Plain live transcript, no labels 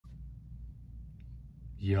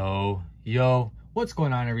Yo, what's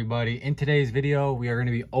going on, everybody? In today's video, we are going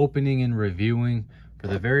to be opening and reviewing for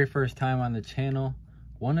the very first time on the channel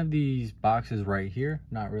one of these boxes right here.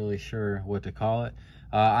 Not really sure what to call it.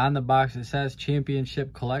 On the box it says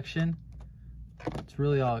Championship Collection. It's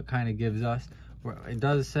really all it kind of gives us. It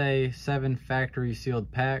does say 7 factory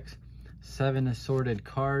sealed packs, 7 assorted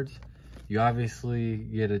cards. You obviously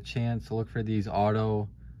get a chance to look for these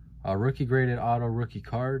rookie graded auto rookie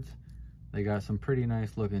cards. They got some pretty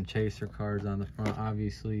nice looking chaser cards on the front.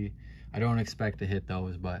 Obviously, I don't expect to hit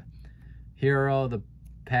those, but here are all the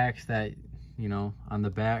packs that, you know, on the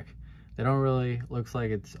back. They don't really, looks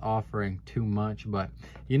like it's offering too much, but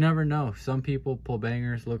you never know. Some people pull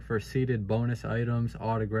bangers, look for seeded bonus items,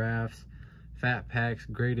 autographs, fat packs,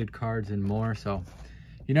 graded cards, and more. So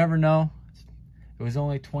you never know. It was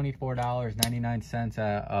only $24.99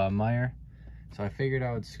 at Meijer. So I figured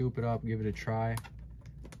I would scoop it up, give it a try.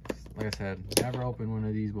 Like I said, never opened one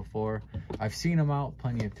of these before. I've seen them out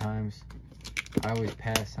plenty of times. I always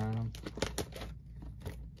pass on them.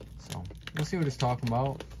 So we'll see what it's talking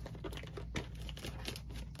about.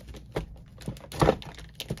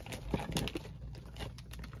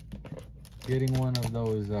 Getting one of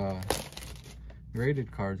those graded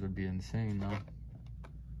cards would be insane though.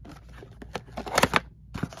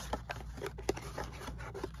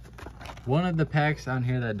 One of the packs on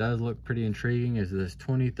here that does look pretty intriguing is this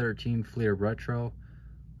 2013 Fleer Retro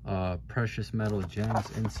Precious Metal Gems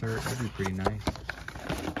insert. That'd be pretty nice.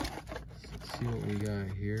 Let's see what we got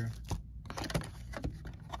here.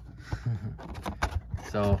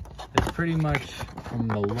 So it's pretty much, from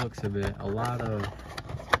the looks of it, a lot of,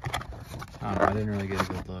 I don't know, I didn't really get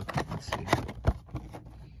a good look. Let's see.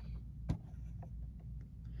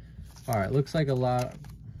 Alright, looks like a lot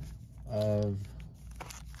of,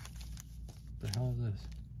 what the hell is this?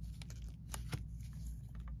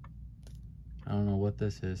 I don't know what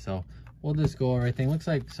this is, so we'll just go over everything. Looks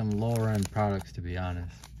like some lower end products, to be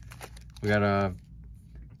honest. We got a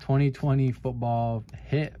 2020 football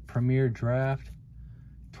hit Premier Draft,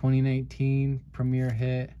 2019 Premier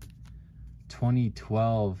Hit,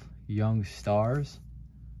 2012 Young Stars.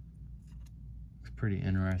 It's a pretty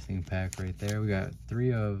interesting pack right there. We got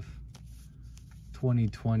 3 of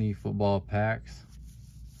 2020 football packs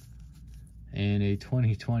and a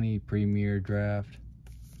 2020 Premier Draft.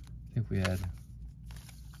 I think we had,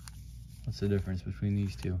 what's the difference between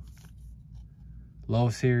these two? Low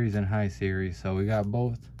series and high series. So we got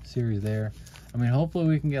both series there. I mean, hopefully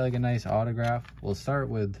we can get like a nice autograph. We'll start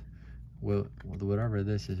with whatever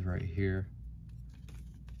this is right here.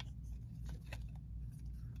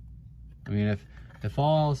 I mean, if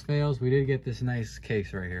all else fails, we did get this nice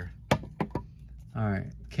case right here. All right,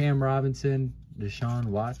 Cam Robinson, Deshaun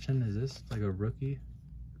Watson. Is this like a rookie?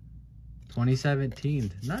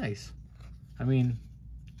 2017. Nice. I mean,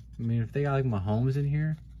 if they got like Mahomes in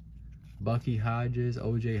here, Bucky Hodges,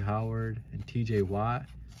 OJ Howard, and TJ Watt,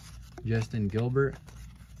 Justin Gilbert.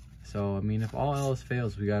 So, I mean, if all else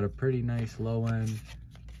fails, we got a pretty nice low-end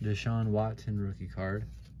Deshaun Watson rookie card.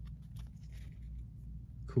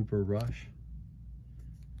 Cooper Rush.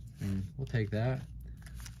 I mean, we'll take that.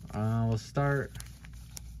 We'll start,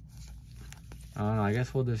 I don't know, I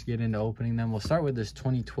guess we'll just get into opening them. We'll start with this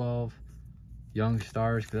 2012 Young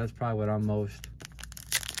Stars, because that's probably what I'm most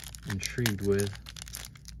intrigued with.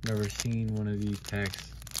 Never seen one of these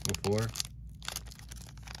packs before.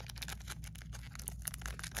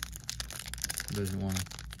 Doesn't want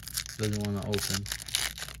to open.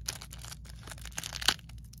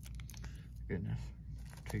 Goodness.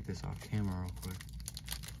 Take this off camera real quick.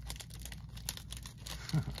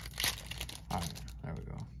 Alright, there we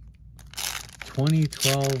go.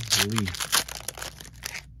 2012 Leaf.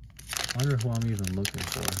 Wonder who I'm even looking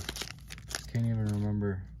for. Can't even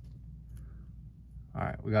remember.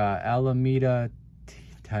 Alright, we got Alameda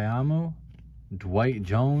Tiamu, Dwight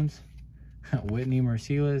Jones, Whitney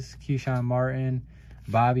Merciless, Keyshawn Martin,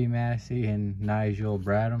 Bobby Massey, and Nigel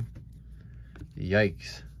Bradham.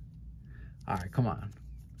 Yikes. Alright, come on.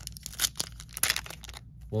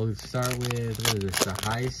 We'll start with, what is this, the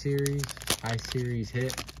high series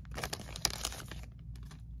hit.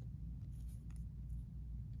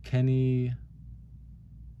 Kenny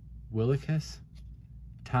Willekes,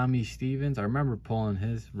 Tommy Stevens. I remember pulling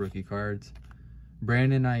his rookie cards.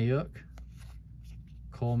 Brandon Ayuk,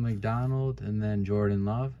 Cole McDonald, and then Jordan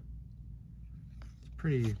Love. It's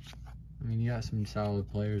pretty, I mean, you got some solid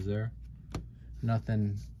players there.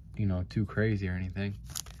 Nothing, you know, too crazy or anything.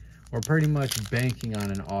 We're pretty much banking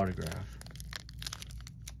on an autograph.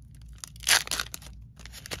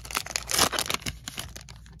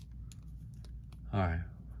 All right,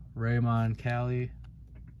 Raymond Callius,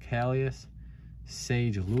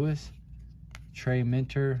 Sage Lewis, Trey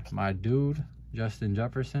Minter, my dude, Justin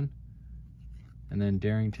Jefferson, and then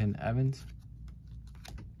Darrington Evans.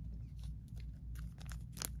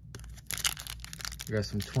 We got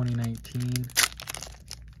some 2019,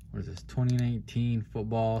 what is this, 2019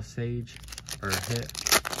 football Sage, or hit.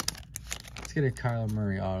 Let's get a Kyler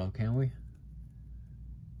Murray auto, can we?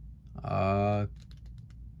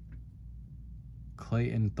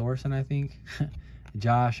 Clayton Thorson, I think.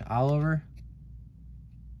 Josh Oliver.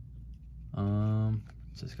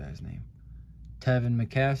 What's this guy's name? Tevin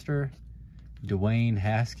McCaster. Dwayne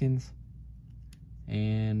Haskins.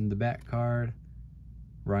 And the back card,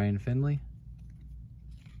 Ryan Finley.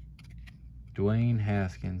 Dwayne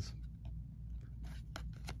Haskins.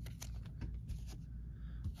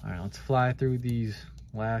 All right, let's fly through these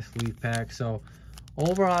last leaf packs. So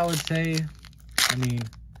overall, I would say, I mean,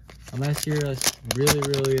 unless you're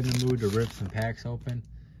really in the mood to rip some packs open,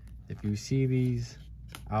 if you see these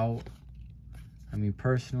out, I mean,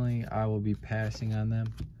 personally, I will be passing on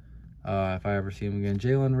them if I ever see them again.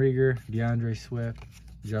 Jalen Reagor, DeAndre Swift,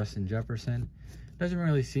 Justin Jefferson. Doesn't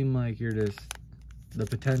really seem like you're just the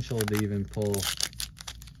potential to even pull,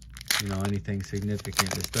 you know, anything significant.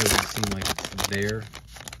 This doesn't seem like it's there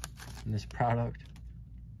in this product.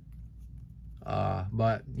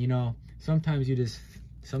 But you know,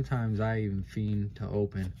 sometimes I even fiend to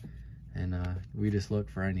open, and we just look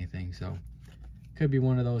for anything. So could be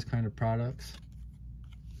one of those kind of products.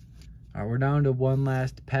 All right, we're down to one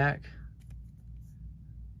last pack.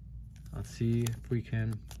 Let's see if we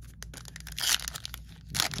can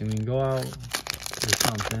go out with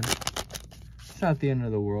something. It's not the end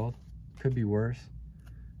of the world. Could be worse.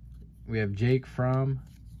 We have Jake Fromm,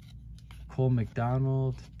 Cole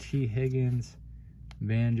McDonald, T. Higgins,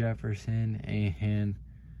 Van Jefferson, and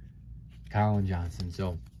Colin Johnson.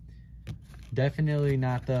 So definitely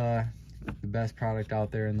not the best product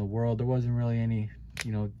out there in the world. There wasn't really any,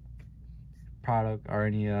 you know, product or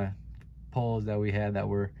any pulls that we had that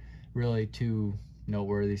were really too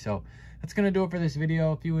noteworthy. So that's gonna do it for this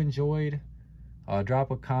video. If you enjoyed,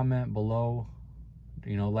 drop a comment below,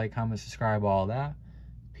 you know, like, comment, subscribe, all that.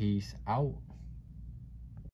 Peace out.